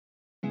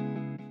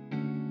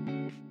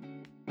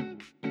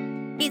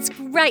It's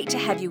great to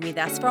have you with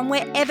us from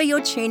wherever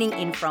you're tuning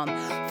in from.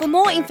 For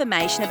more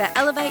information about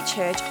Elevate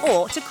Church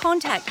or to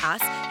contact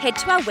us, head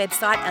to our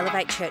website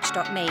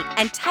elevatechurch.me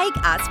and take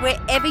us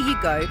wherever you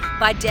go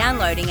by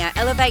downloading our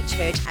Elevate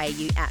Church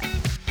AU app.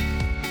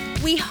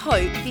 We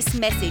hope this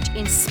message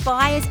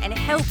inspires and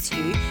helps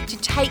you to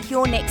take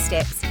your next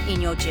steps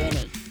in your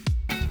journey.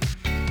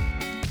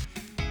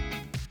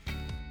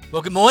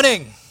 Well, good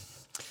morning.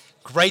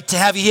 Great to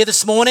have you here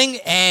this morning,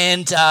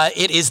 and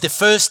it is the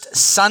first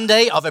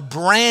Sunday of a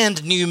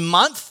brand new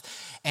month.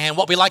 And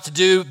what we like to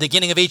do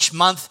beginning of each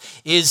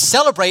month is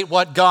celebrate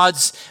what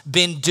God's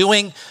been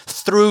doing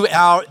through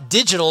our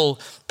digital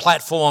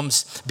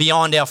platforms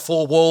beyond our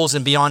four walls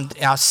and beyond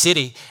our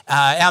city.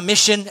 Our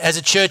mission as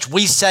a church,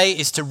 we say,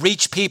 is to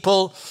reach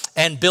people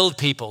and build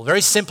people.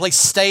 Very simply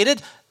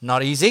stated.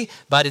 Not easy,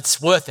 but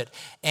it's worth it.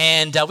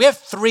 And we have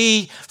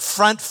three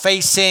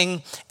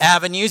front-facing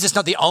avenues. It's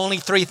not the only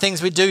three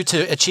things we do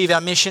to achieve our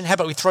mission. How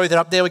about we throw that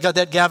up there? We got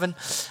that, Gavin?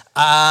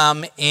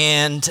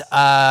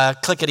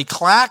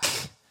 Clickety-clack.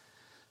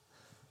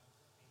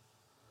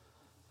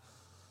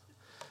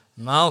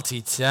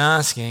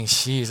 Multitasking.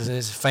 Jeez,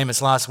 there's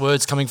famous last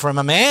words coming from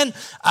a man.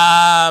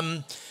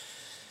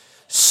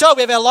 So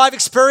we have our live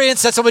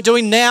experience. That's what we're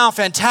doing now.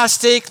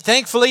 Fantastic.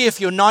 Thankfully,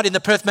 if you're not in the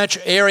Perth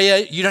metro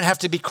area, you don't have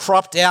to be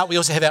cropped out. We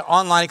also have our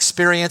online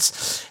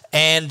experience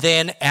and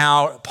then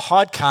our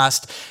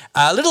podcast.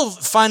 A little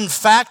fun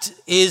fact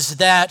is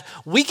that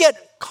we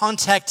get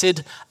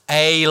contacted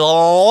a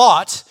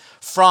lot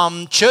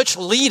from church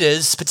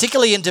leaders,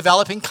 particularly in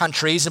developing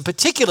countries and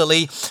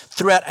particularly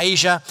throughout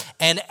Asia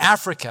and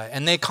Africa.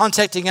 And they're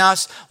contacting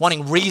us,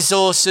 wanting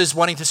resources,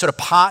 wanting to sort of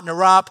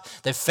partner up.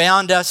 They've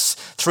found us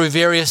through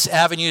various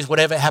avenues,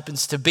 whatever it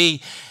happens to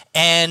be.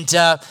 And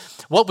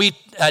what we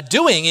are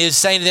doing is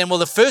saying to them, well,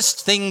 the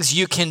first things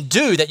you can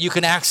do that you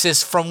can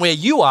access from where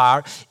you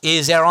are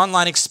is our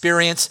online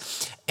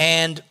experience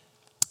and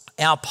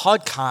our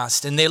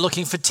podcast. And they're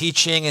looking for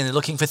teaching and they're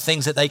looking for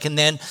things that they can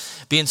then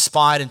be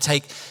inspired and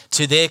take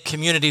to their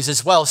communities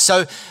as well.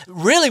 So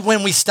really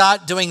when we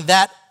start doing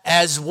that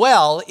as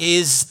well,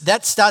 is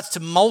that starts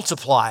to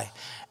multiply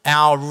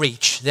our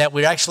reach, that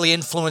we're actually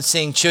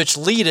influencing church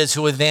leaders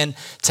who are then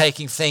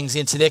taking things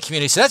into their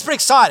community. So that's pretty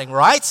exciting,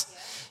 right?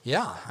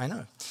 Yeah, I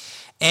know.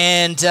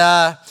 And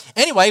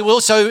anyway, we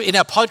also, in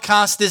our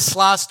podcast this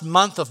last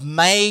month of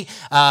May,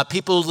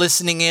 people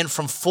listening in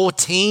from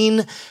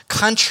 14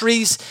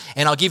 countries.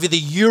 And I'll give you the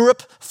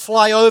Europe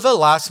flyover.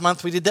 Last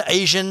month we did the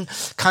Asian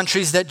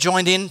countries that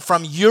joined in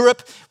from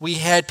Europe. We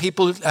had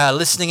people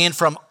listening in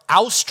from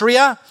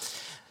Austria,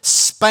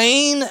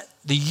 Spain,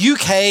 the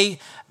UK,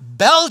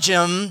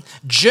 Belgium,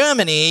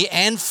 Germany,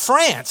 and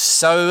France.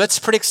 So that's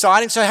pretty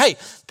exciting. So hey,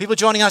 people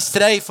joining us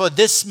today for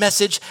this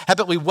message, how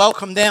about we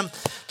welcome them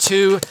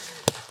to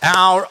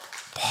our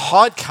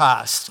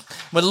podcast.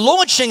 We're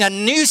launching a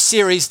new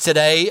series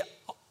today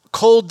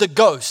called The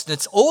Ghost.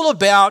 It's all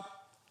about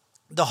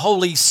the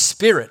Holy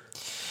Spirit.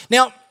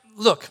 Now,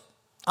 look,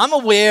 I'm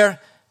aware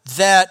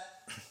that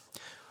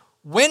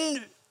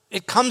when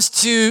it comes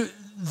to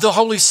the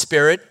Holy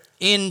Spirit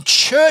in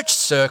church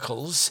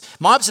circles,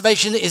 my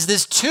observation is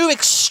there's two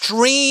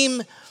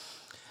extreme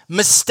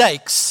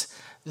mistakes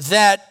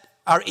that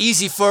are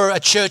easy for a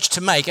church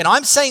to make. And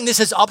I'm saying this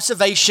as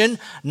observation,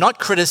 not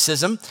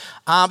criticism.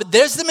 But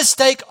there's the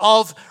mistake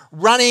of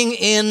running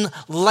in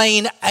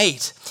lane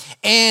 8.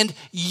 And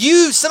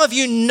some of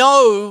you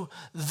know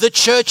the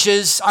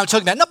churches I'm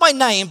talking about, not by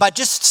name, but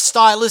just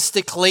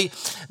stylistically.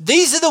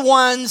 These are the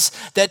ones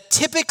that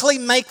typically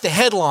make the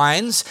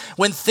headlines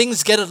when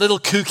things get a little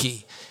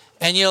kooky.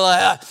 And you're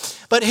like,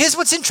 but here's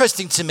what's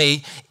interesting to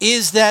me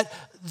is that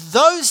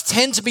those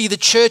tend to be the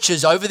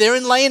churches over there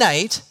in lane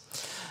 8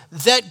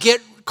 that get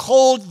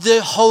called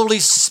the Holy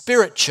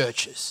Spirit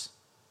churches.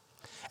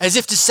 As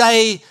if to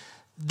say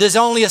there's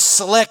only a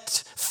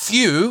select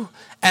few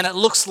and it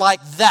looks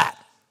like that.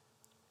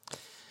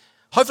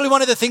 Hopefully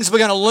one of the things we're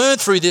going to learn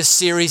through this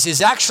series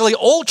is actually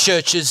all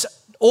churches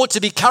ought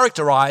to be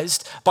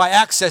characterized by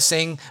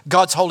accessing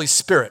God's Holy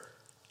Spirit.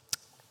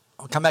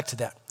 I'll come back to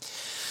that.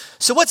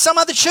 So what some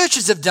other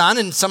churches have done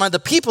and some other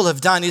people have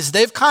done is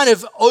they've kind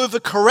of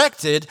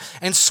overcorrected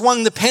and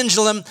swung the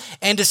pendulum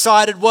and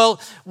decided,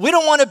 well, we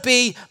don't want to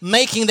be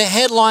making the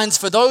headlines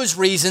for those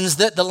reasons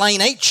that the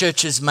lane 8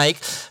 churches make.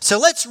 So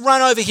let's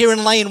run over here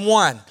in lane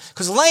 1.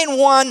 Because lane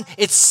 1,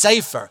 it's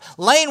safer.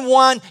 Lane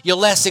 1, you're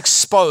less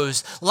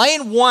exposed.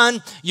 Lane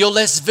 1, you're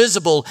less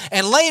visible.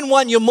 And lane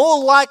 1, you're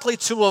more likely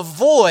to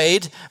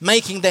avoid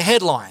making the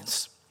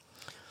headlines.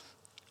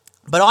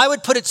 But I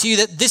would put it to you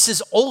that this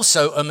is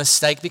also a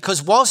mistake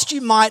because whilst you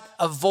might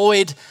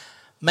avoid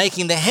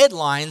making the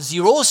headlines,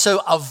 you also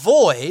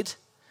avoid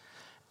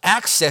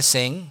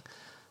accessing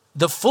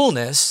the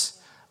fullness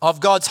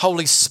of God's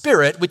Holy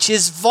Spirit, which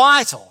is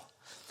vital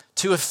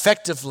to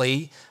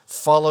effectively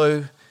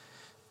follow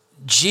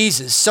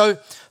Jesus. So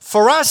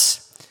for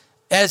us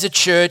as a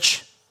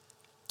church,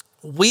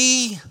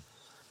 we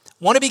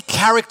want to be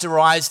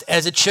characterized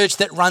as a church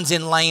that runs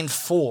in lane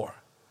 4,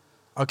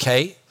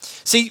 okay?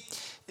 See,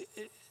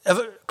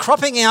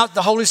 cropping out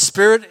the Holy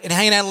Spirit and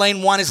hanging out in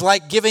lane 1 is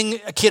like giving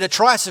a kid a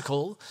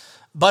tricycle,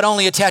 but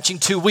only attaching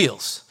 2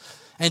 wheels.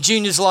 And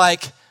Junior's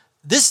like,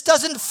 this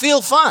doesn't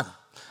feel fun.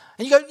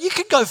 And you go, you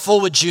could go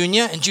forward,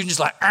 Junior. And Junior's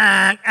like,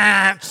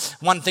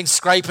 one thing's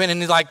scraping, and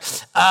he's like,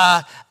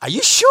 are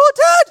you sure,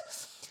 Dad?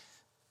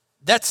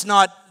 That's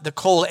not the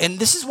call. And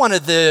this is one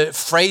of the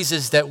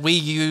phrases that we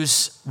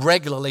use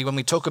regularly when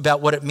we talk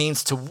about what it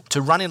means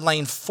to run in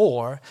lane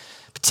 4,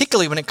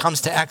 particularly when it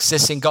comes to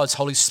accessing God's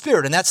Holy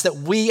Spirit. And that's that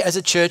we as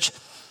a church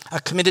are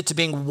committed to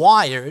being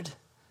wired,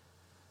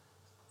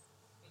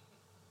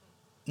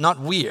 not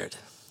weird,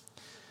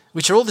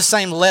 which are all the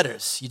same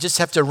letters. You just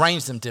have to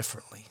arrange them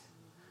differently.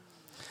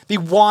 Be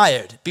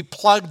wired, be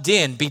plugged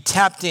in, be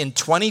tapped in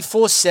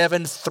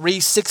 24/7,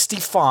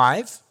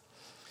 365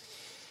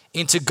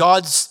 into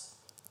God's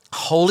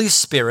Holy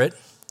Spirit,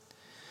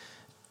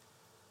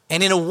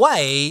 and in a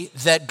way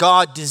that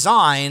God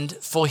designed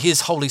for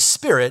His Holy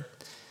Spirit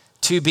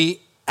to be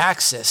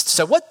accessed.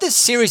 So what this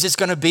series is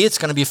going to be, it's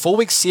going to be a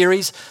 4-week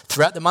series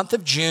throughout the month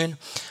of June.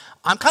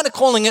 I'm kind of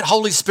calling it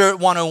Holy Spirit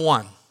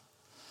 101.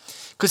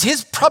 Because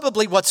here's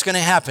probably what's going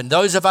to happen.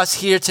 Those of us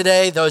here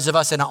today, those of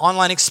us in our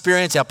online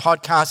experience, our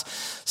podcast,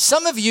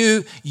 some of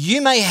you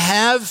may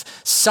have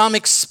some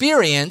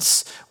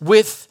experience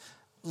with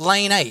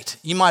lane 8.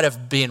 You might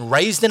have been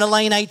raised in a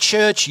lane 8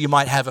 church. You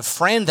might have a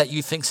friend that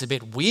you think's a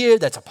bit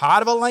weird that's a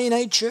part of a lane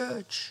 8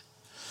 church.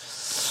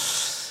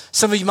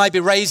 Some of you might be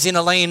raised in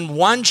a lane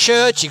 1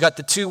 church. You got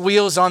the 2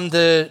 wheels on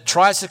the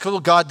tricycle,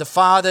 God the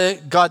Father,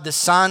 God the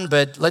Son,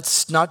 but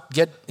let's not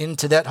get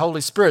into that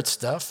Holy Spirit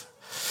stuff.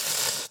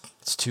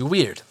 It's too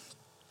weird.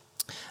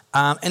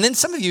 And then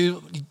some of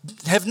you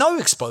have no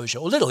exposure,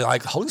 or literally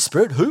like, Holy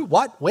Spirit, who,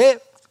 what, where?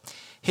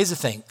 Here's the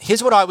thing.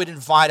 Here's what I would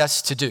invite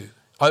us to do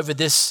over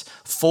this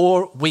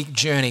 4-week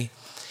journey.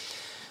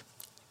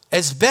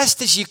 As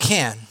best as you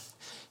can,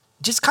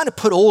 just kind of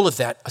put all of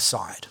that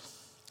aside.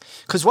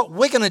 Because what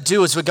we're going to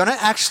do is we're going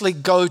to actually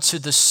go to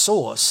the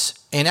source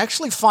and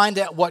actually find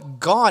out what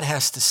God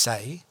has to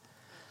say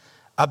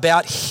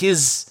about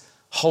His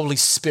Holy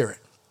Spirit.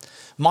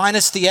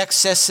 Minus the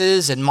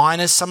excesses and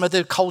minus some of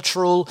the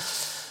cultural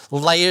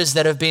layers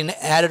that have been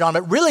added on,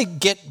 but really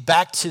get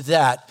back to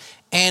that.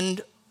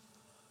 And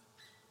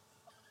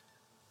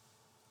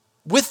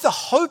with the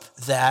hope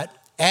that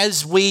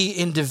as we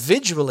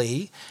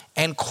individually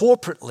and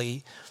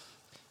corporately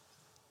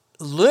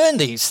learn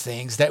these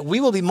things, that we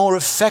will be more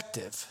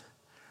effective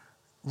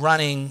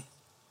running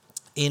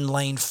in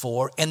lane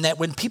 4, and that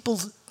when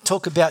people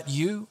talk about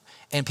you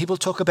and people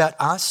talk about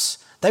us,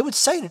 they would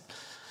say,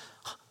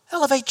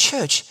 Elevate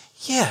Church,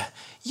 yeah,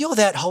 you're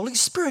that Holy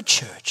Spirit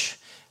church.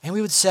 And we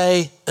would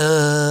say,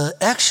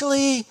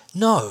 actually,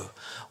 no.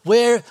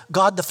 We're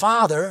God the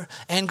Father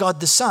and God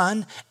the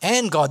Son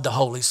and God the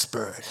Holy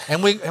Spirit.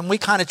 And we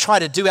kind of try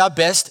to do our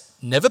best,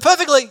 never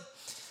perfectly,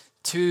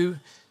 to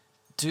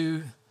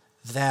do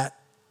that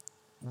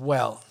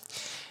well.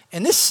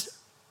 And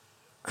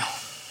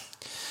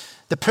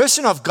the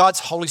person of God's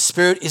Holy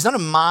Spirit is not a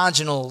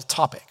marginal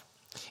topic.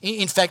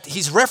 In fact,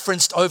 He's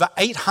referenced over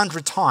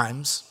 800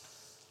 times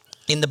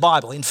in the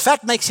Bible. In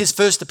fact, makes His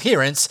first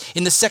appearance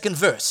in the 2nd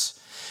verse.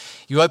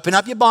 You open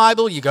up your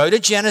Bible, you go to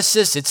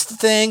Genesis, it's the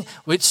thing,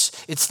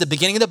 it's the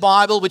beginning of the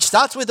Bible, which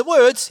starts with the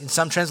words, in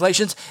some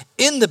translations,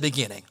 in the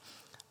beginning.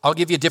 I'll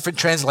give you a different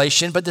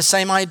translation, but the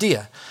same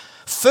idea.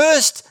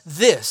 First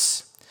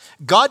this,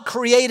 God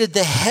created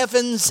the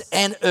heavens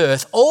and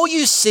earth, all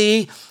you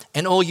see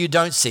and all you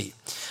don't see.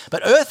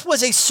 But earth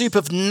was a soup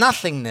of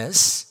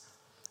nothingness,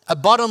 a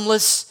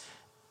bottomless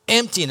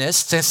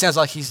emptiness. It sounds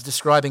like he's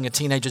describing a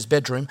teenager's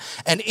bedroom.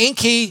 An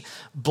inky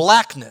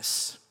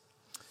blackness.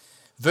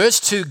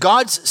 Verse 2,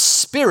 God's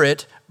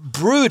Spirit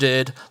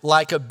brooded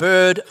like a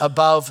bird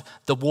above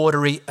the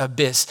watery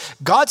abyss.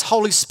 God's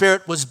Holy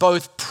Spirit was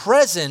both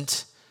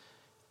present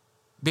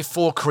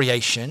before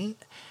creation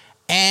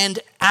and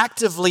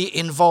actively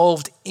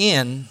involved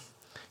in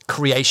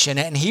creation.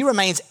 And He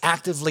remains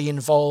actively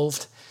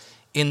involved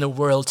in the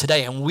world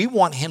today. And we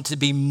want Him to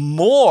be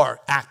more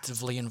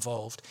actively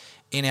involved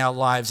in our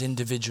lives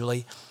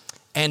individually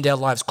and our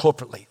lives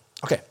corporately.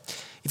 Okay,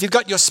 if you've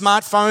got your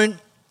smartphone,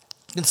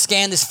 you can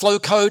scan this flow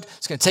code.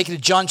 It's going to take you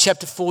to John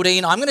chapter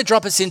 14. I'm going to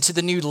drop us into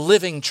the New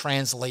Living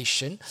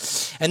Translation.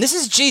 And this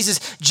is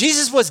Jesus.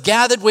 Jesus was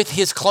gathered with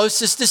His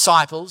closest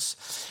disciples,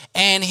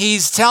 and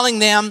He's telling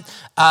them,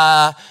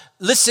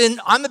 listen,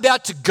 I'm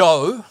about to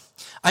go.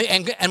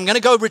 I'm going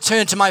to go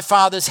return to my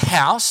Father's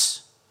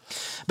house.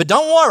 But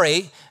don't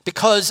worry,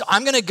 because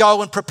I'm going to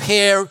go and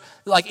prepare,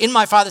 like in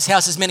my Father's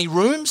house, there's many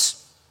rooms.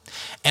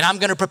 And I'm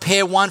going to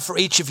prepare one for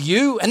each of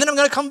you. And then I'm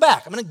going to come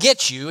back. I'm going to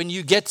get you, and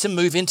you get to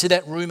move into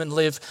that room and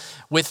live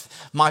with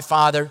my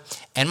Father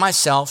and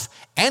myself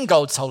and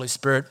God's Holy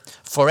Spirit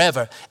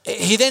forever.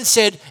 He then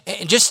said,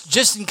 and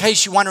just in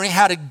case you're wondering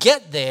how to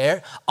get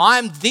there,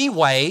 I'm the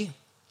way,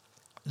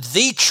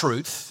 the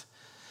truth,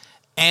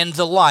 and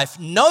the life.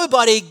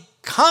 Nobody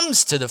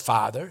comes to the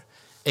Father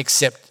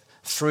except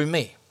through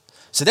me.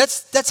 So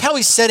that's how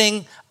He's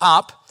setting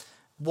up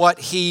what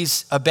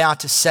He's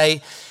about to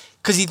say.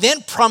 Because he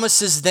then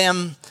promises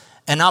them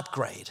an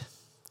upgrade.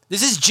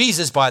 This is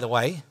Jesus, by the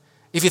way.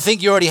 If you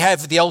think you already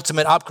have the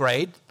ultimate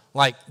upgrade,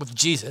 like with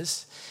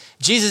Jesus,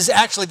 Jesus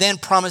actually then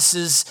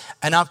promises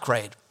an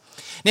upgrade.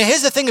 Now,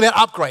 here's the thing about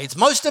upgrades.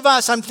 Most of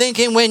us, I'm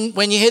thinking,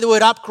 when you hear the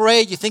word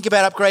upgrade, you think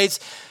about upgrades,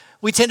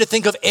 we tend to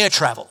think of air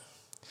travel.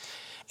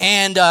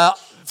 And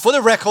for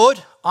the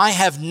record, I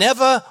have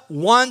never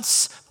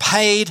once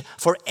paid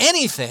for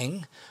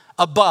anything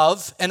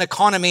above an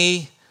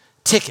economy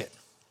ticket.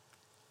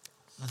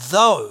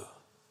 Though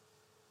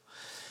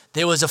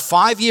there was a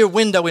 5-year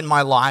window in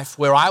my life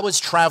where I was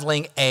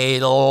traveling a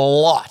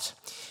lot.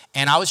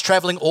 And I was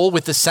traveling all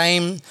with the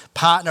same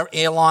partner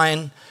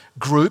airline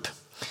group.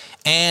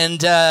 And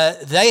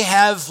they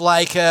have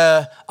like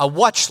a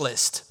watch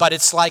list, but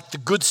it's like the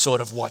good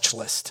sort of watch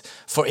list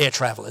for air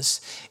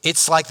travelers.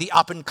 It's like the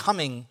up and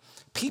coming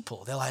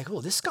people. They're like,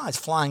 oh, this guy's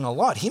flying a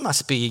lot. He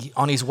must be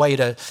on his way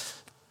to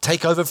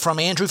take over from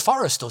Andrew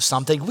Forrest or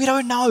something. We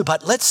don't know,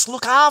 but let's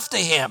look after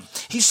him.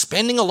 He's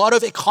spending a lot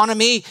of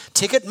economy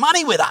ticket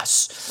money with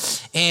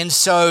us. And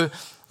so,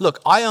 look,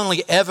 I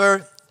only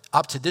ever,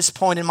 up to this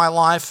point in my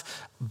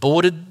life,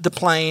 boarded the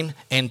plane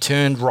and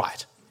turned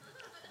right.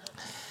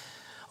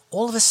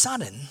 All of a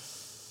sudden,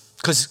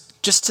 because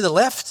just to the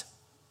left,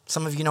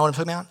 some of you know what I'm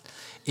talking about,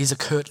 is a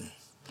curtain.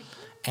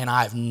 And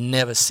I've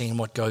never seen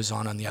what goes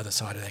on the other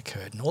side of that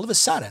curtain. All of a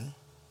sudden,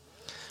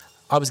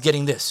 I was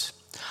getting this.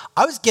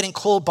 I was getting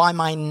called by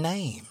my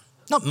name.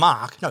 Not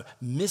Mark, no,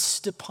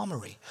 Mr.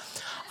 Pomery.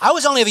 I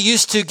was only ever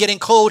used to getting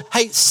called,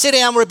 hey, sit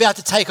down, we're about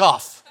to take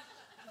off.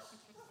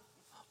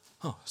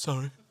 Oh,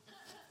 sorry.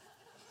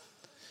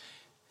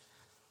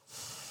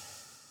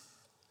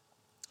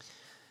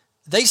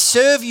 They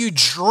serve you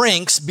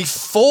drinks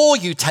before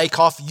you take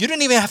off. You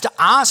don't even have to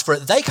ask for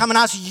it. They come and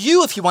ask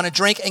you if you want a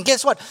drink. And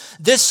guess what?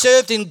 They're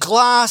served in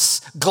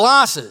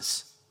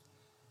glasses.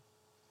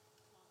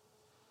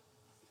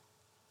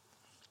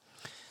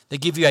 They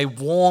give you a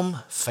warm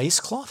face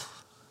cloth,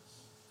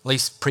 at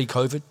least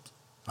pre-COVID.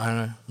 I don't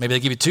know. Maybe they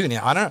give you 2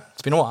 now. I don't know.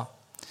 It's been a while.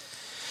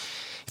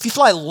 If you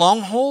fly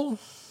long haul,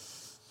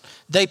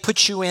 they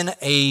put you in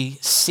a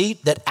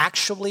seat that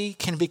actually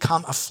can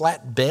become a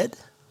flat bed.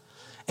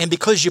 And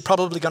because you're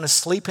probably going to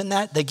sleep in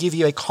that, they give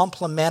you a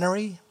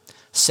complimentary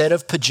set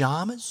of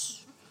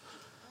pajamas.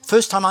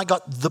 First time I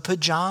got the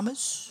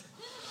pajamas.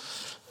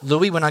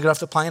 Louis, when I got off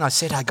the plane, I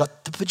said, I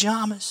got the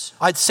pajamas.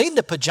 I'd seen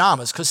the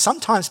pajamas because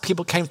sometimes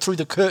people came through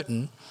the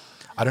curtain.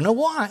 I don't know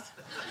why.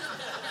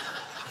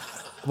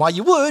 Why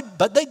you would,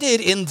 but they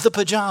did in the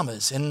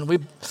pajamas. And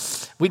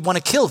we'd want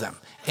to kill them.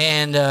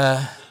 And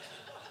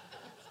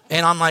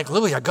I'm like,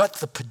 Louis, I got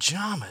the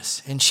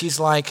pajamas. And she's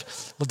like,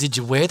 well, did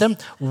you wear them?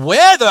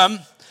 Wear them?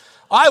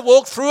 I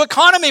walked through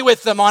economy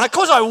with them on. Of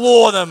course I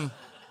wore them.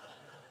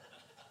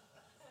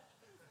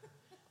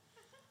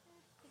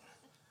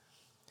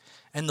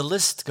 And the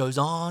list goes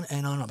on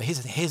and on. But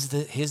here's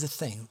the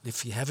thing.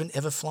 If you haven't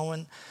ever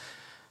flown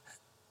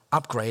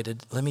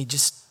upgraded,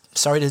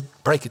 sorry to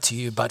break it to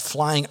you, but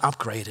flying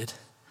upgraded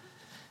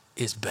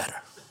is better.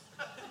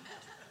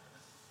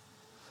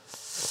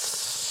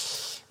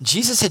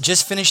 Jesus had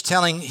just finished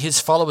telling his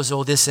followers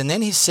all this, and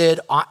then he said,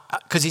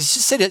 because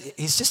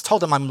he's just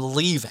told them, I'm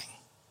leaving.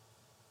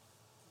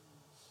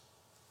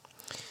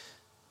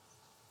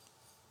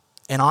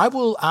 And I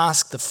will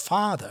ask the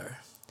Father,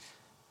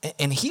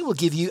 and he will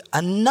give you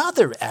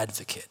another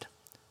advocate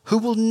who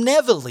will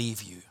never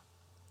leave you.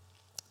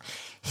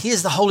 He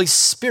is the Holy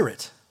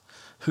Spirit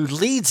who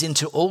leads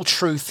into all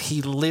truth.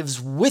 He lives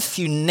with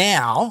you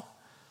now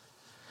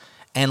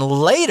and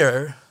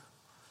later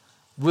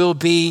will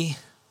be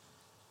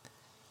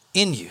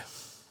in you.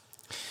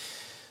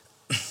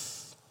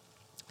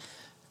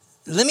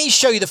 Let me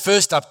show you the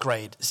first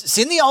upgrade. It's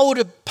in the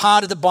older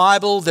part of the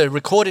Bible, the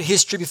recorded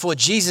history before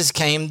Jesus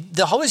came.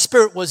 The Holy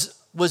Spirit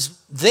was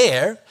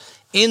there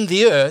in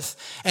the earth,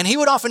 and he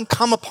would often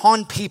come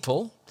upon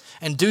people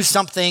and do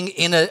something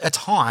in a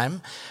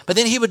time, but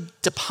then he would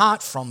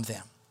depart from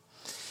them.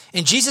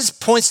 And Jesus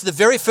points to the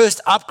very first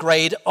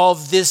upgrade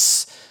of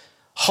this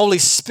Holy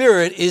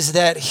Spirit is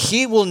that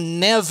he will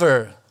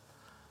never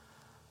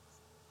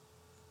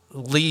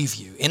leave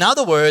you. In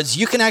other words,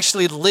 you can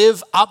actually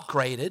live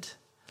upgraded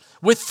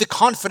with the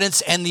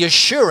confidence and the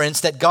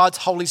assurance that God's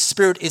Holy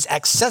Spirit is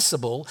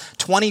accessible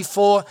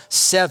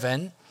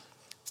 24/7,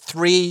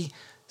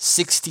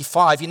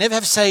 365. You never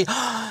have to say,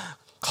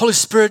 Holy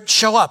Spirit,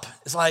 show up.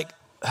 It's like,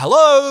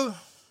 hello,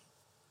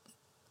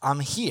 I'm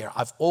here.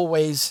 I've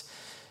always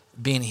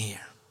been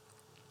here.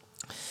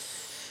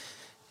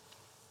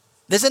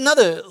 There's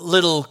another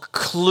little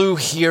clue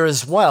here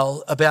as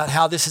well about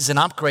how this is an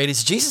upgrade.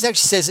 Is Jesus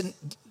actually says,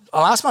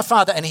 I'll ask my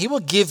Father and he will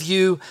give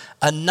you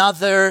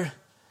another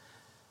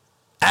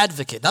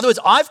advocate. In other words,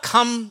 I've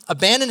come,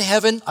 abandoned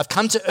heaven, I've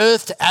come to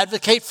earth to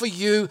advocate for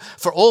you,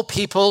 for all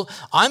people.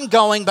 I'm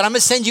going, but I'm going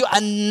to send you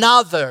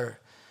another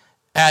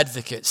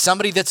advocate,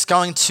 somebody that's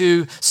going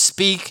to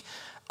speak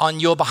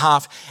on your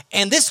behalf.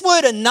 And this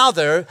word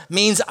another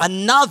means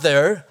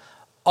another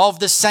of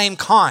the same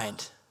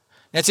kind.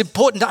 Now, it's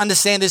important to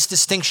understand this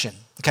distinction.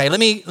 Okay, let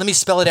me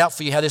spell it out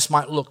for you how this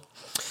might look.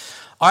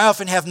 I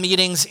often have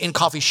meetings in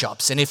coffee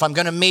shops, and if I'm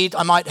going to meet,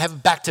 I might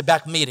have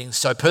back-to-back meetings.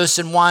 So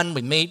person one,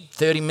 we meet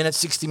 30 minutes,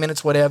 60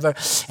 minutes, whatever,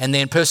 and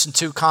then person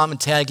two come and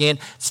tag in.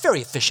 It's very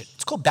efficient.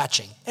 It's called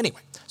batching. Anyway,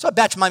 so I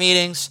batch my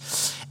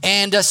meetings,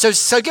 and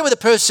so I get with the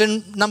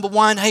person number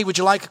one. Hey, would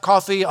you like a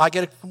coffee? I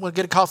get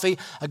a coffee.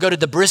 I go to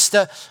the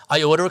barista.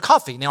 I order a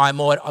coffee. Now I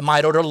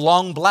might order a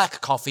long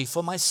black coffee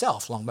for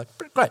myself. Long black,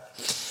 great.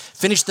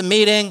 Finish the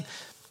meeting.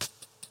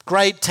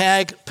 Great,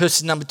 tag,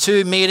 person number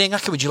two, meeting.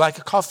 Okay, would you like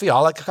a coffee? I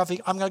like a coffee.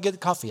 I'm going to get the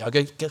coffee. I'll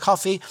go get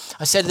coffee.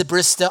 I say to the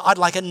barista, I'd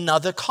like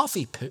another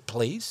coffee,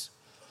 please.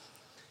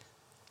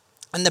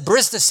 And the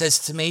barista says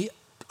to me,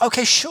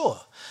 okay,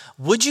 sure.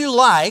 Would you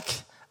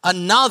like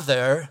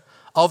another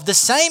of the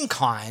same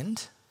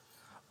kind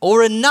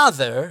or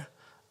another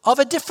of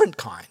a different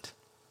kind?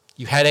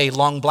 You had a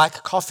long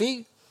black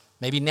coffee.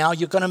 Maybe now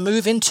you're going to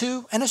move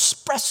into an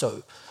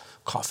espresso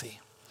coffee.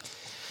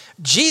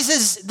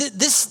 Jesus,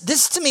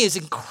 this to me is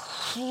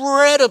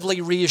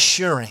incredibly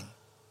reassuring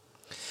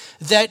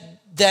that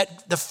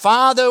the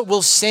Father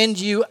will send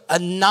you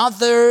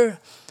another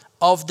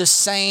of the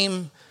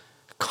same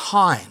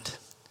kind.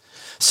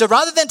 So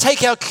rather than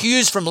take our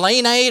cues from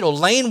lane 8 or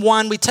lane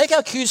 1, we take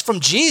our cues from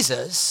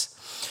Jesus,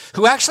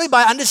 who actually,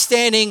 by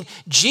understanding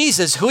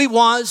Jesus, who he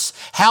was,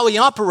 how he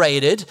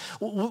operated,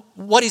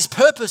 what his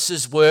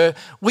purposes were,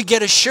 we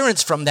get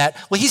assurance from that.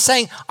 Well, he's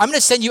saying, I'm going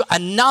to send you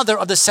another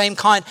of the same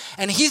kind,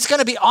 and he's going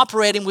to be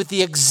operating with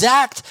the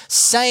exact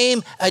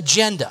same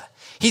agenda.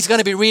 He's going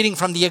to be reading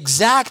from the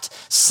exact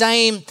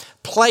same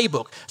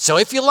playbook. So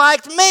if you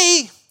liked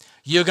me,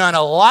 you're going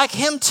to like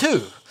him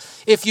too.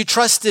 If you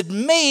trusted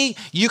me,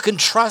 you can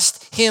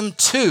trust him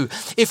too.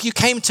 If you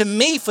came to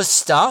me for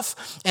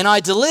stuff and I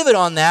delivered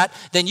on that,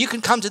 then you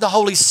can come to the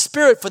Holy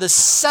Spirit for the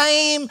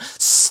same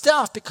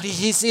stuff because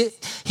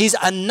he's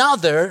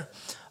another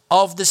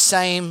of the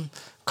same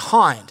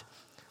kind.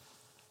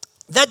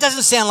 That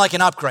doesn't sound like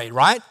an upgrade,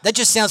 right? That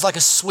just sounds like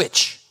a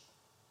switch.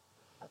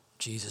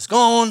 Jesus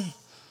gone,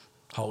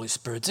 Holy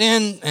Spirit's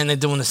in, and they're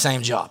doing the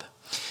same job.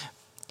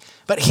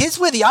 But here's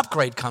where the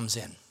upgrade comes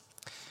in.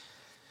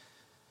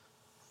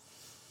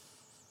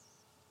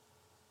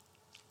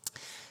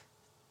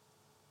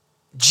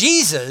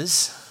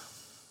 Jesus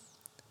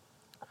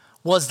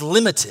was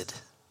limited.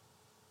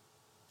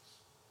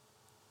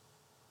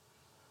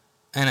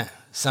 I know,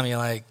 some of you are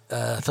like,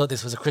 I thought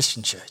this was a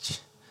Christian church.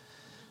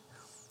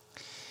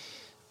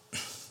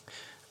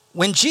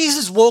 When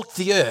Jesus walked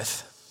the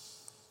earth,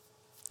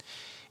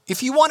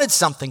 if you wanted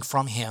something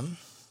from him,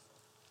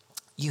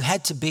 you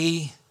had to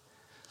be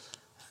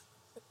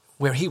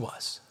where he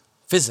was,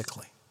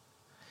 physically.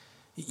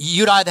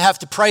 You'd either have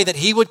to pray that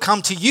he would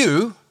come to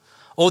you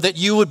or that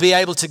you would be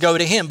able to go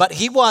to him. But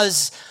he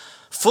was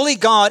fully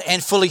God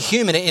and fully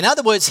human. In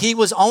other words, he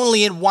was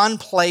only in one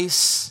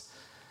place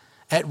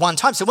at one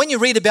time. So when you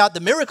read about the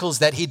miracles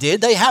that he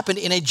did, they happened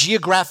in a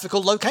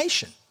geographical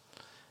location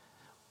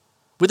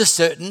with a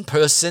certain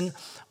person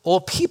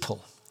or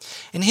people.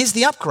 And here's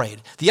the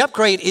upgrade. The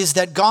upgrade is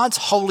that God's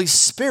Holy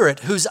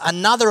Spirit, who's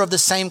another of the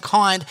same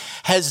kind,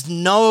 has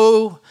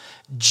no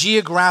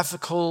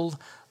geographical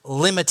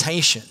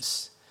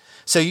limitations.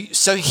 So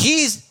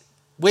he's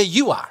where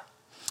you are.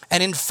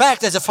 And in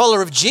fact, as a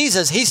follower of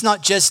Jesus, he's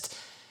not just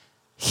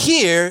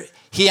here,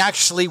 he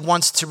actually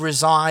wants to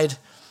reside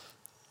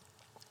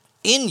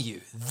in you.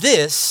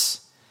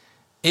 This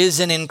is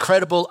an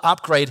incredible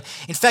upgrade.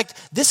 In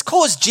fact, this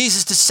caused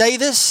Jesus to say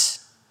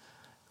this.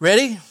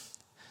 Ready?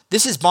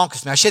 This is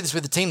bonkers, man. I shared this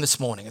with the team this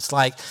morning. It's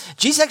like,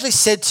 Jesus actually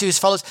said to his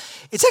followers,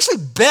 it's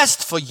actually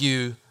best for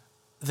you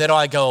that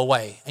I go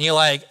away. And you're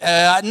like,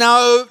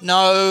 no,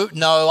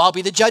 I'll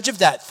be the judge of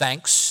that,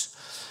 thanks.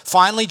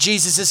 Finally,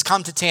 Jesus has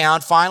come to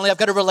town. Finally, I've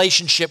got a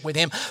relationship with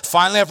him.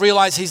 Finally, I've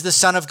realized he's the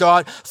Son of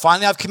God.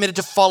 Finally, I've committed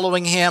to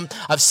following him.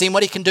 I've seen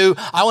what he can do.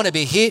 I want to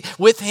be here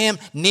with him,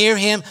 near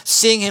him,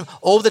 seeing him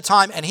all the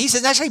time. And he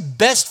says, it's actually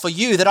best for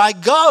you that I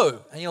go.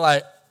 And you're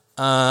like,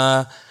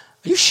 are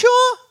you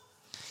sure?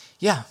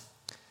 Yeah.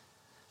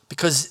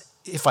 Because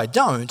if I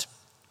don't,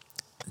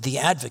 the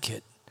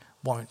advocate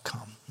won't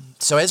come.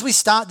 So as we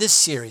start this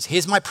series,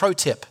 here's my pro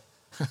tip.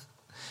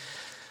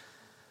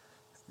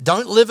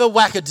 Don't live a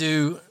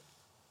wackadoo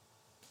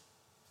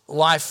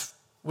life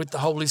with the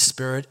Holy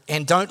Spirit,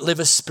 and don't live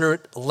a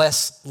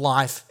spirit-less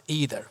life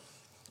either,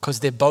 because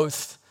they're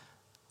both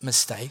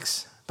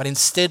mistakes, but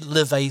instead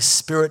live a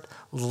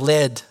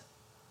spirit-led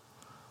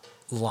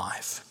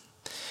life.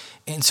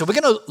 And so we're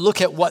going to look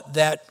at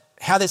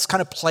how this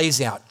kind of plays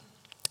out.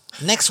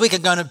 Next week,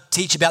 I'm going to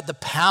teach about the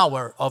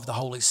power of the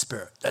Holy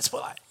Spirit. That's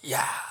what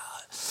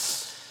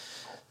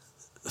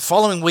The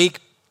following week,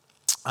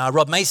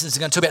 Rob Mason is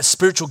going to talk about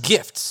spiritual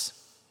gifts.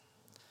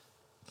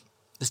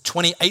 There's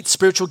 28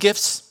 spiritual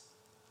gifts.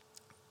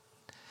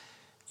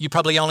 You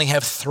probably only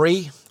have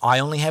 3. I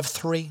only have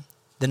 3.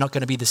 They're not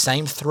going to be the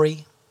same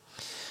 3.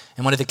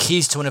 And one of the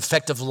keys to an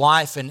effective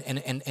life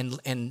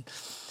and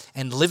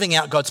living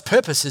out God's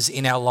purposes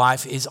in our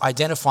life is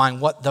identifying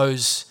what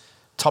those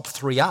top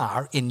 3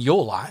 are in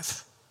your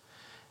life,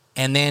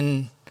 and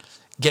then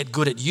get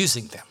good at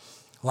using them,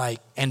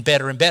 and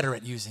better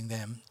at using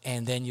them.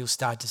 And then you'll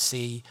start to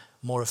see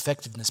more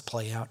effectiveness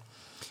play out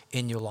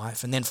in your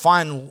life. And then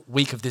final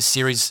week of this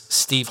series,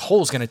 Steve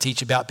Hall's going to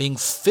teach about being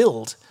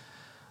filled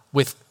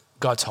with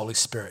God's Holy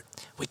Spirit,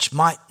 which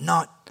might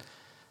not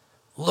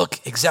look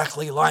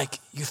exactly like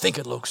you think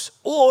it looks,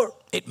 or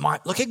it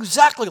might look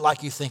exactly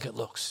like you think it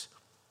looks.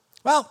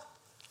 Well,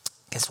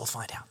 guess we'll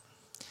find out.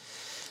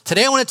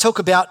 Today I want to talk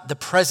about the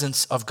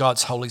presence of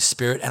God's Holy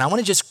Spirit, and I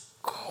want to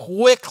just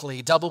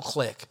quickly double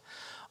click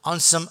on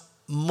some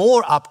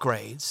more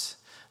upgrades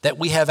that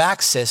we have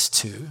access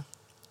to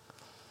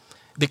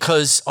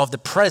because of the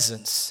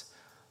presence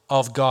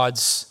of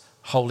God's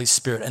Holy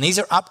Spirit. And these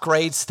are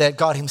upgrades that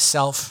God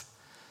himself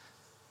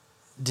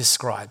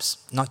describes,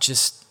 not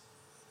just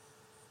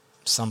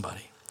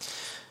somebody.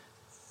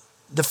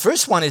 The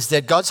first one is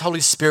that God's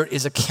Holy Spirit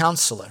is a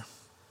counselor.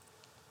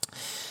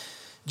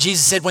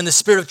 Jesus said, when the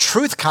Spirit of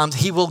truth comes,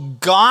 he will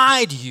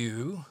guide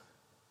you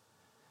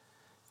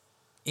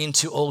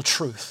into all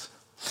truth.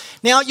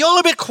 Now, you're a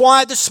little bit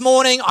quiet this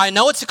morning. I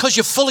know it's because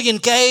you're fully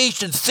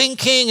engaged and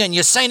thinking, and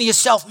you're saying to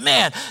yourself,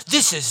 man,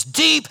 this is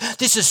deep.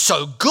 This is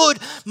so good.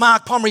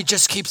 Mark Pomeroy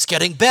just keeps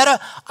getting better.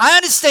 I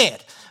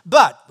understand.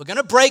 But we're going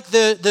to break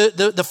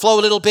the flow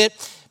a little bit.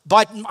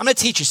 But I'm going to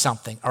teach you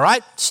something, all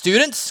right?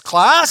 Students,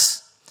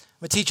 class, I'm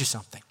going to teach you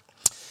something.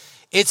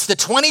 It's the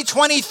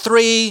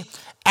 2023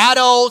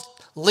 Adult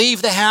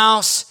Leave the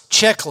House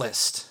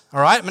Checklist,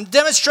 all right? I'm going to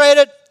demonstrate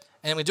it,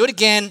 and we'll do it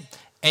again,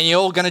 and you're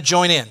all going to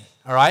join in,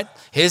 all right?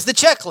 Here's the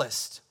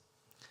checklist.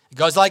 It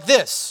goes like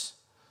this.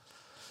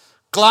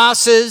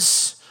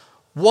 Glasses,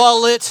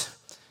 wallet,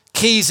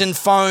 keys and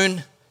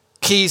phone,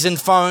 keys and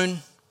phone.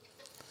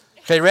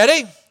 Okay,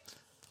 ready?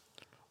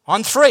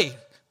 On three.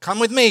 Come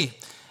with me.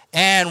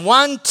 And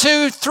 1,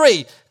 2,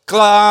 3.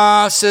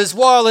 Glasses,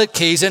 wallet,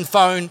 keys and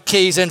phone,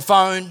 keys and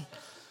phone.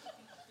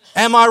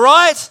 Am I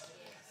right?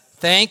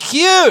 Thank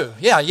you.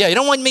 Yeah, you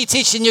don't want me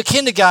teaching your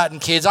kindergarten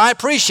kids. I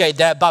appreciate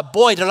that, but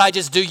boy, did I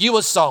just do you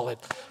a solid.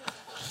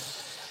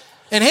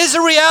 And here's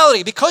the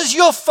reality. Because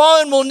your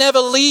phone will never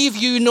leave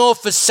you nor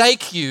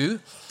forsake you,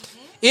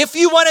 if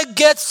you want to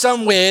get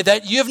somewhere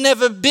that you've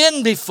never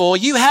been before,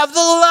 you have the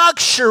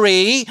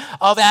luxury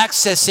of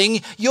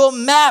accessing your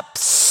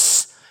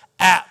Maps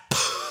app.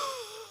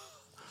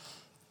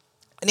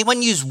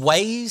 Anyone use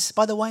Waze,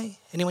 by the way?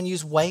 Anyone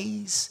use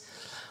Waze?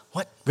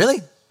 What?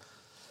 Really?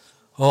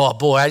 Oh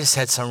boy, I just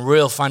had some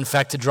real fun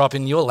fact to drop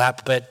in your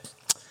lap, but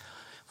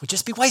would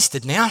just be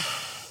wasted now.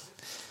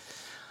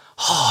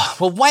 Oh,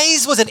 well,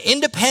 Waze was an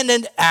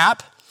independent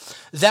app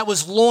that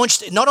was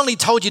launched. It not only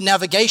told you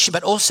navigation,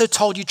 but also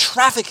told you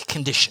traffic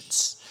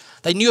conditions.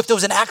 They knew if there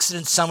was an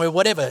accident somewhere,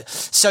 whatever.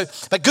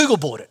 But Google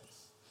bought it,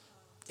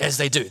 as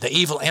they do, the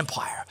evil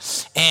empire.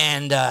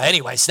 And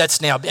anyways,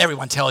 that's now,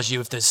 everyone tells you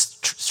if there's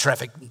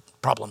traffic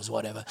problems,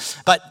 whatever.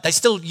 But they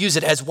still use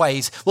it as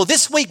Waze. Well,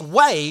 this week,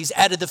 Waze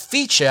added the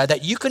feature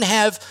that you can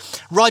have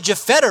Roger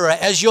Federer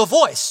as your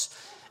voice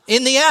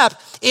in the app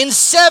in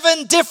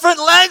 7 different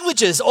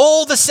languages,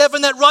 all the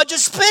 7 that Roger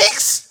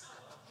speaks.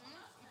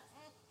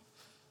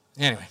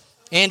 Anyway,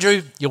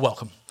 Andrew, you're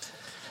welcome.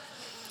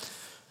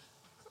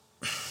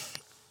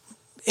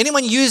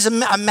 Anyone use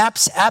a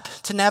Maps app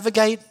to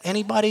navigate?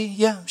 Anybody?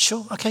 Yeah,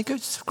 sure. Okay,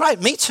 good.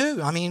 Great. Me too.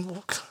 I mean,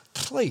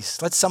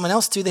 please, let someone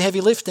else do the heavy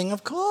lifting,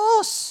 of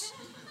course.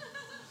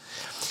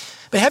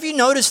 But have you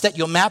noticed that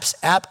your Maps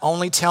app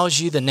only tells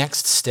you the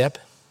next step,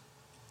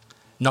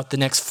 not the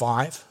next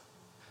 5?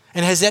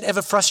 And has that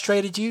ever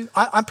frustrated you?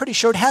 I'm pretty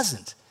sure it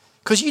hasn't.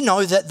 Because you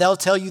know that they'll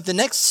tell you the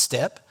next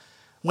step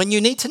when you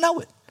need to know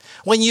it.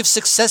 When you've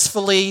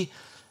successfully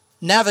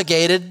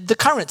navigated the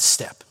current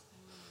step.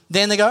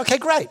 Then they go, okay,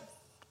 great.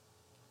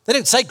 They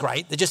didn't say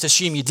great, they just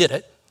assume you did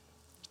it.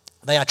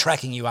 They are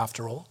tracking you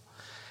after all.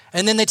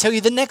 And then they tell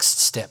you the next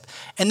step.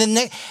 And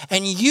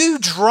you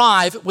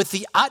drive with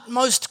the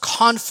utmost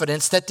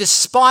confidence that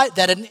despite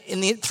that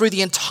through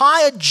the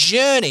entire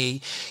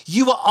journey,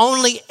 you were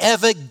only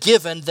ever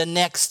given the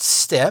next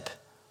step.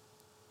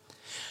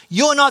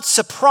 You're not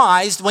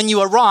surprised when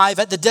you arrive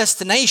at the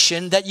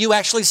destination that you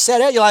actually set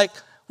out. You're like,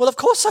 well, of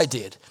course I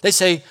did. They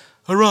say,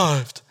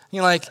 arrived.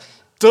 You're like,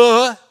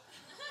 duh.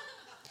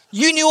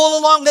 You knew all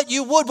along that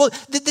you would. Well,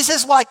 this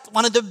is like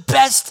one of the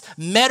best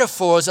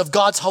metaphors of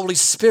God's Holy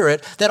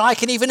Spirit that I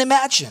can even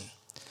imagine.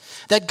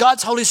 That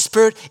God's Holy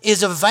Spirit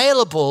is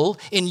available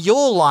in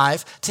your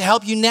life to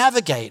help you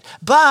navigate.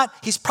 But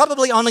he's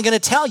probably only going to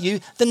tell you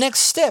the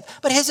next step.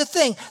 But here's the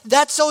thing.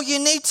 That's all you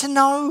need to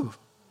know.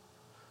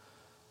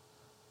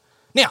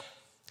 Now,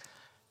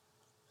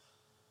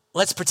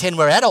 let's pretend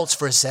we're adults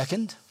for a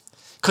second.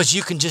 Because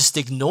you can just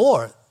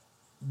ignore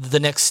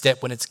the next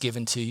step when it's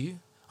given to you.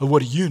 Or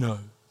what do you know?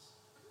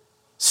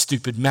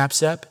 Stupid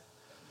Maps app,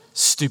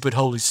 stupid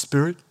Holy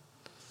Spirit.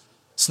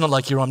 It's not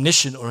like you're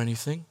omniscient or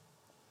anything.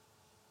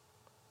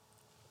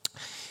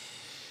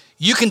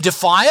 You can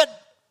defy it.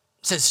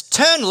 It says,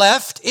 turn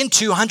left in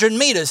 200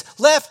 meters.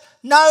 Left?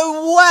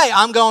 No way,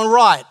 I'm going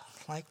right.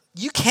 Like,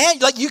 you can.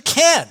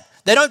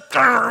 They don't.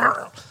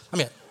 I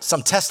mean,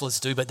 some Teslas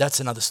do, but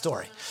that's another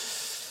story.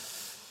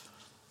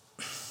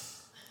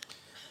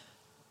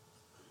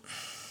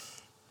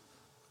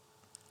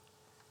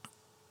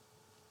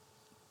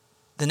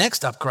 the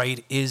next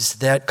upgrade is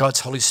that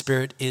God's Holy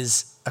Spirit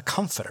is a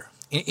comforter.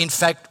 In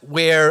fact,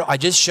 where I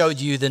just showed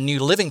you the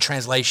New Living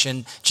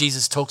Translation,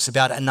 Jesus talks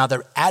about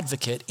another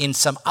advocate. In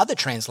some other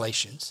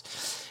translations,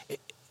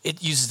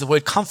 it uses the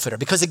word comforter.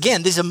 Because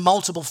again, these are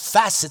multiple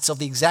facets of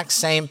the exact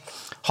same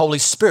Holy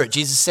Spirit.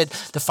 Jesus said,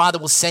 the Father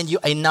will send you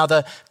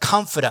another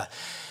comforter.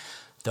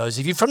 Those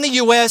of you from the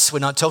US, we're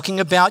not talking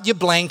about your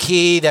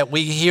blankie that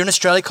we here in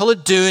Australia call a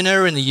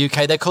doona. In the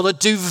UK, they call it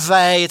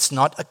duvet. It's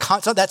not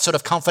that sort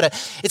of comforter.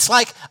 It's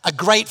like a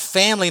great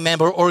family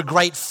member or a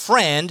great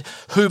friend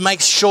who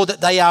makes sure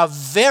that they are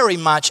very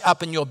much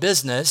up in your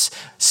business,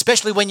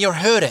 especially when you're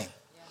hurting,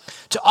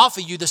 to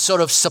offer you the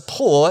sort of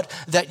support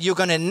that you're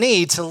going to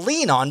need to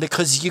lean on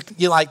because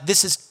you're like,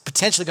 this is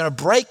potentially going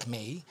to break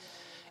me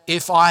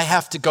if I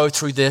have to go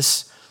through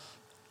this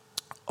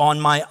on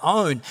my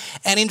own.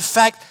 And in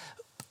fact,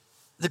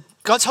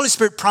 God's Holy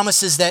Spirit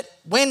promises that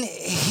when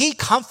He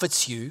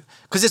comforts you,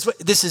 because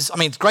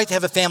it's great to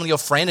have a family or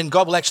friend, and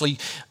God will actually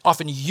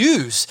often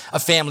use a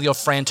family or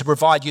friend to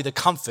provide you the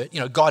comfort,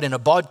 God in a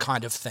bod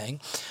kind of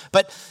thing.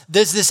 But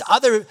there's this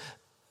other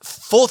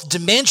fourth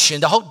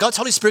dimension. God's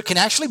Holy Spirit can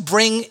actually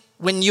bring,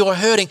 when you're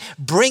hurting,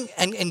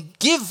 and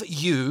give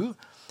you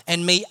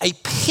and me a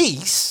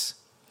peace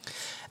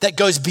that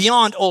goes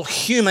beyond all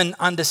human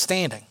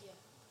understanding.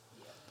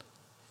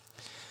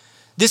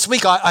 This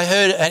week I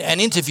heard an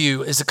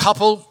interview as a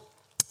couple,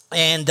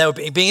 and they were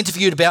being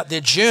interviewed about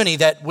their journey,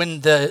 that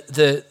when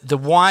the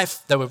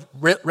wife, they were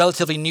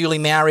relatively newly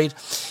married,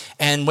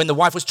 and when the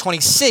wife was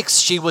 26,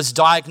 she was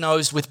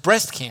diagnosed with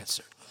breast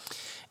cancer.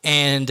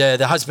 And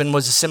the husband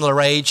was a similar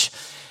age,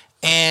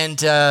 and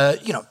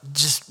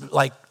just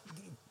like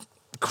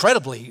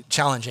incredibly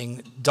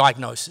challenging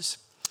diagnosis.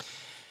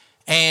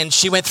 And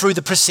she went through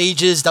the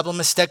procedures, double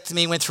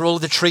mastectomy, went through all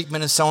the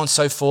treatment and so on and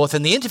so forth.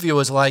 And the interviewer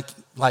was like,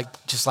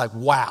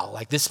 wow,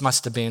 this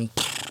must have been,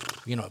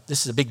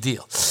 this is a big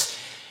deal.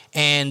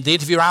 And the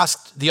interviewer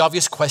asked the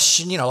obvious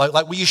question,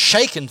 were you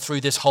shaken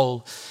through this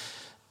whole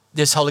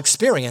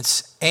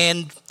experience?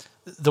 And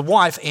the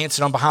wife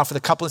answered on behalf of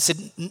the couple and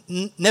said,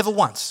 never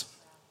once.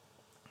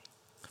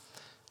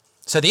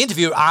 So the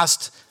interviewer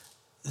asked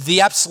the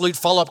absolute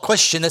follow-up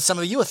question that some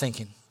of you are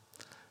thinking.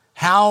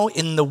 How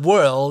in the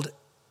world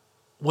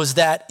was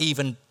that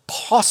even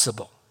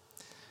possible,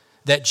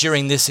 that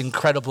during this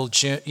incredible,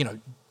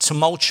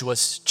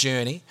 tumultuous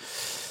journey,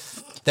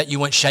 that you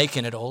weren't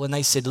shaken at all? And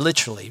they said,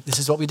 literally, this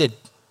is what we did.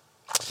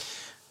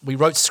 We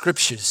wrote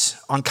scriptures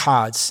on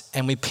cards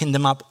and we pinned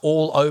them up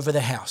all over the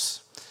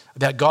house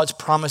about God's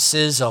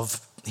promises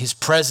of His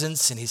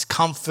presence and His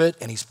comfort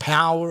and His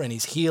power and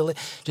His healing,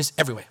 just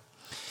everywhere.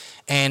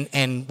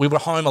 And we were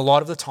home a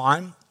lot of the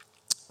time.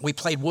 We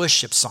played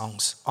worship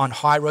songs on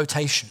high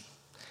rotation.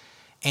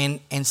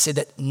 And said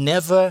that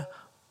never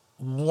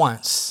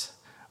once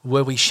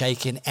were we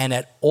shaken. And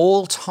at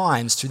all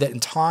times through that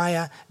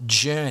entire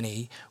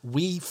journey,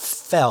 we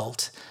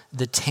felt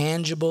the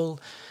tangible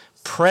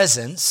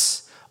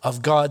presence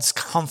of God's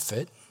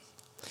comfort.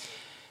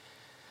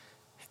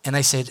 And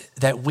they said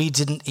that we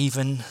didn't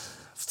even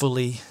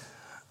fully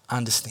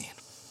understand.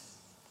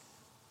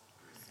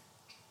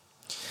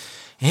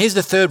 And here's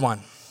the third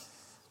one.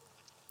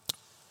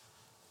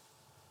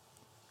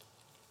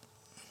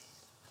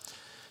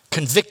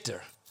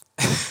 Convictor.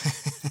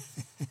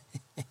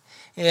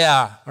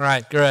 Yeah,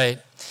 right, great.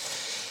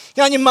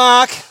 You're on your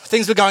mark,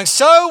 things were going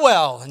so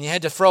well, and you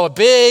had to throw a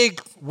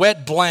big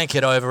wet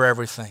blanket over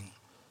everything.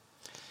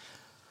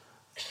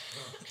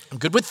 I'm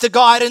good with the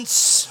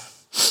guidance.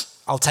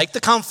 I'll take the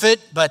comfort,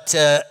 but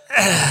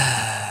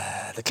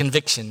the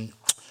conviction,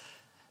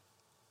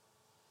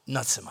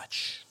 not so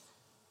much.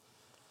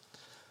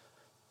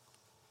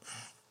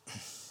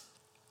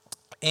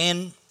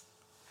 And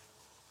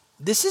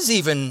this is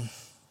even...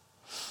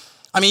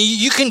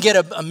 you can get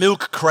a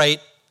milk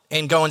crate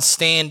and go and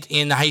stand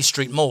in the Hay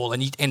Street Mall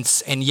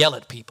and yell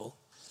at people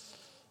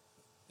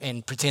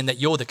and pretend that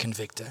you're the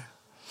convictor.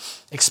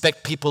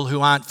 Expect people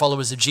who aren't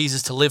followers of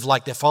Jesus to live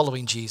like they're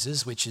following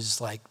Jesus, which is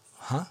like,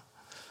 huh?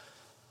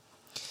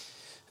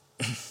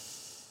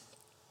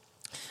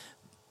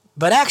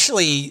 But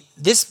actually,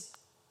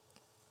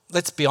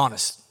 let's be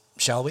honest,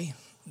 shall we?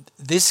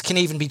 This can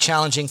even be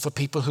challenging for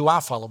people who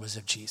are followers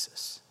of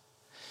Jesus.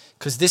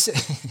 Because this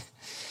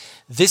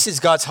is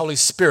God's Holy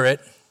Spirit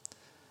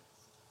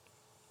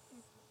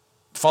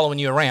following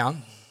you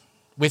around,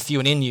 with you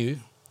and in you,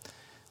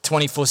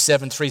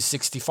 24/7,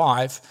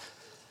 365,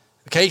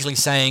 occasionally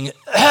saying,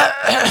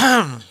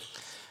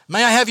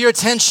 may I have your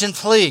attention,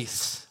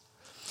 please?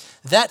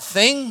 That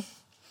thing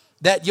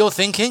that you're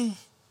thinking,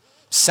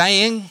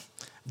 saying,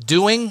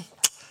 doing,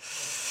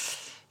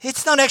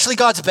 it's not actually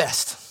God's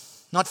best.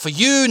 Not for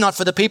you, not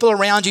for the people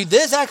around you.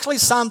 There's actually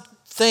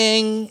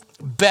something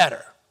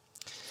better.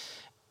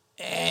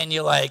 And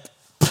you're like,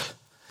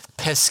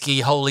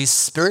 pesky Holy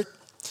Spirit.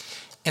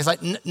 And it's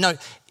like, no,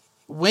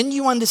 when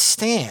you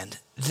understand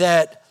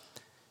that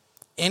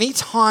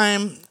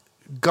anytime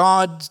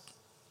God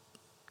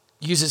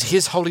uses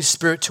His Holy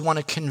Spirit to want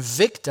to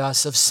convict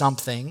us of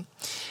something,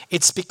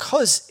 it's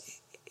because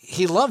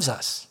He loves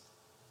us.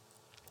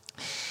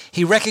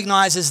 He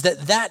recognizes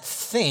that that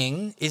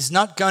thing is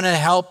not going to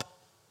help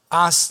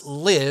us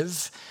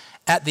live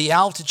at the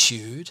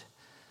altitude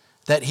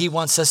that he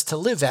wants us to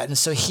live at. And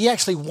so he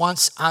actually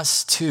wants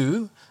us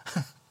to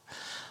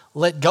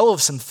let go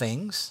of some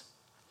things,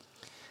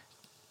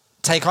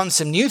 take on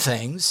some new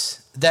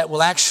things that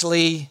will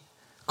actually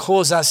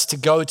cause us to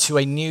go to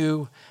a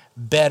new,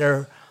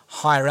 better,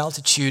 higher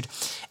altitude.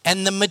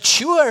 And the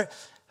mature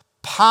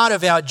part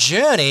of our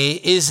journey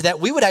is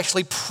that we would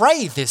actually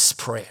pray this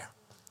prayer.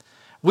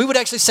 We would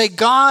actually say,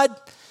 God,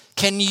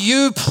 can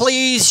you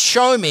please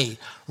show me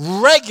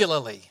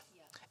regularly,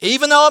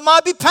 even though it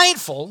might be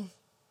painful,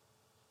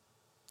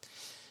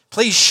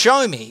 please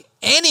show me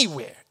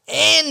anywhere.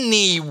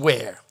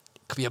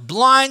 Could be a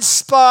blind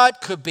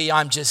spot, could be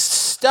I'm just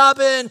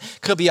stubborn,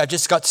 could be I've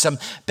just got some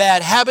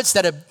bad habits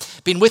that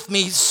have been with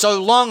me so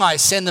long I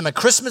send them a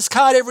Christmas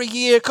card every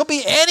year, could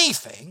be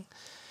anything.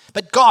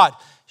 But God,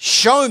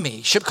 show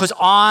me, because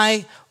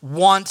I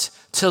want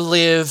to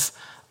live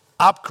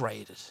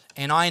upgraded.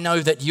 And I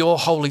know that your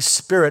Holy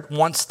Spirit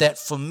wants that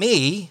for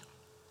me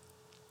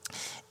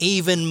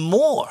even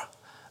more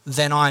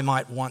than I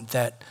might want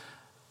that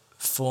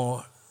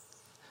for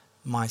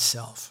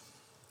myself.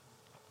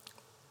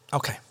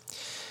 Okay.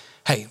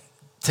 Hey,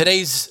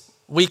 today's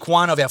week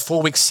 1 of our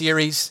 4-week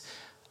series.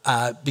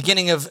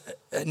 Beginning of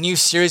a new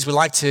series, we'd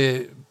like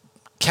to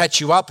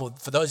catch you up. Or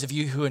for those of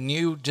you who are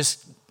new,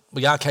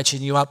 we are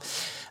catching you up.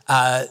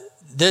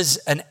 There's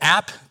an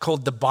app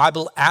called the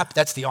Bible app.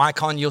 That's the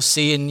icon you'll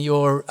see in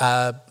your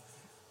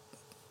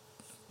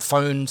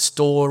phone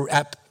store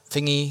app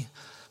thingy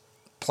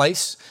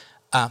place.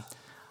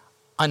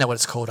 I know what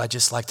it's called. I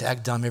just like to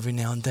act dumb every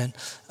now and then.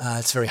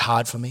 It's very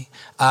hard for me.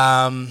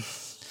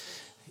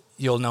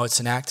 You'll know it's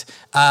an act.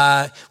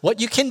 What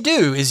you can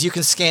do is you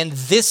can scan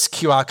this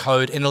QR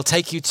code and it'll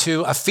take you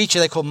to a feature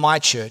they call My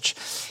Church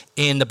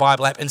in the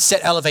Bible app and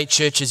set Elevate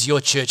Church as your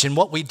church. And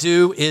what we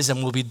do is,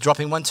 and we'll be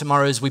dropping one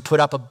tomorrow, is we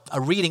put up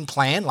a reading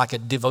plan, like a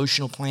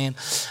devotional plan,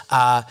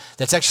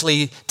 that's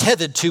actually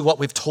tethered to what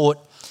we've taught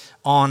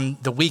on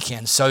the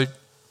weekend. So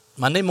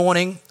Monday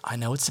morning, I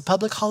know it's a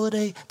public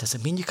holiday,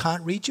 doesn't mean you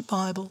can't read your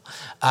Bible,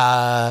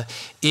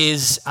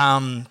 is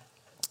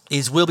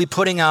we'll be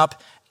putting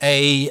up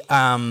a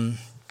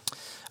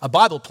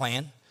Bible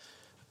plan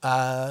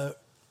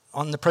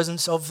on the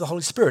presence of the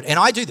Holy Spirit. And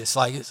I do this,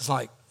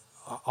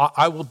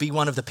 I will be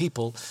one of the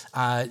people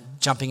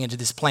jumping into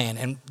this plan.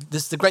 And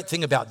the great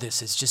thing about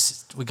this is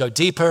just we go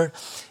deeper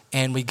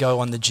and we go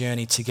on the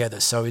journey together.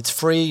 So it's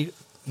free.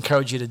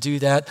 Encourage you to do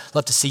that.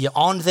 Love to see you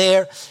on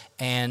there.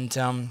 And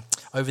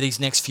over these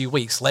next few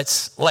weeks,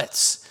 let's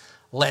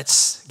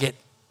get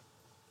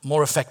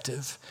more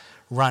effective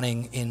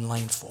running in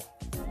Lane 4.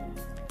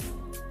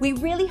 We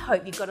really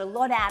hope you got a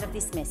lot out of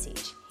this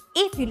message.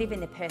 If you live in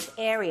the Perth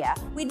area,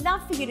 we'd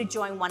love for you to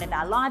join one of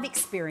our live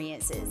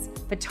experiences.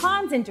 For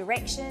times and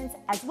directions,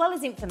 as well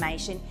as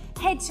information,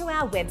 head to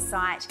our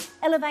website,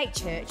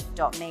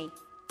 elevatechurch.me.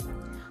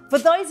 For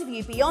those of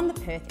you beyond the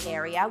Perth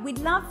area, we'd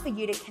love for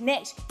you to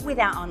connect with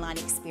our online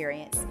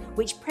experience,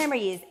 which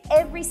premieres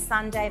every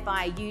Sunday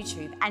via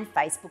YouTube and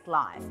Facebook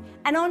Live,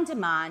 and on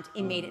demand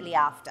immediately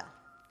after.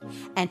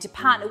 And to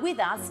partner with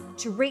us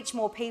to reach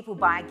more people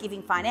by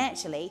giving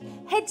financially,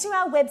 head to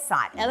our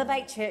website,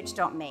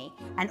 elevatechurch.me,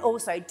 and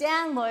also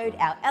download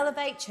our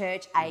Elevate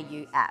Church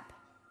AU app.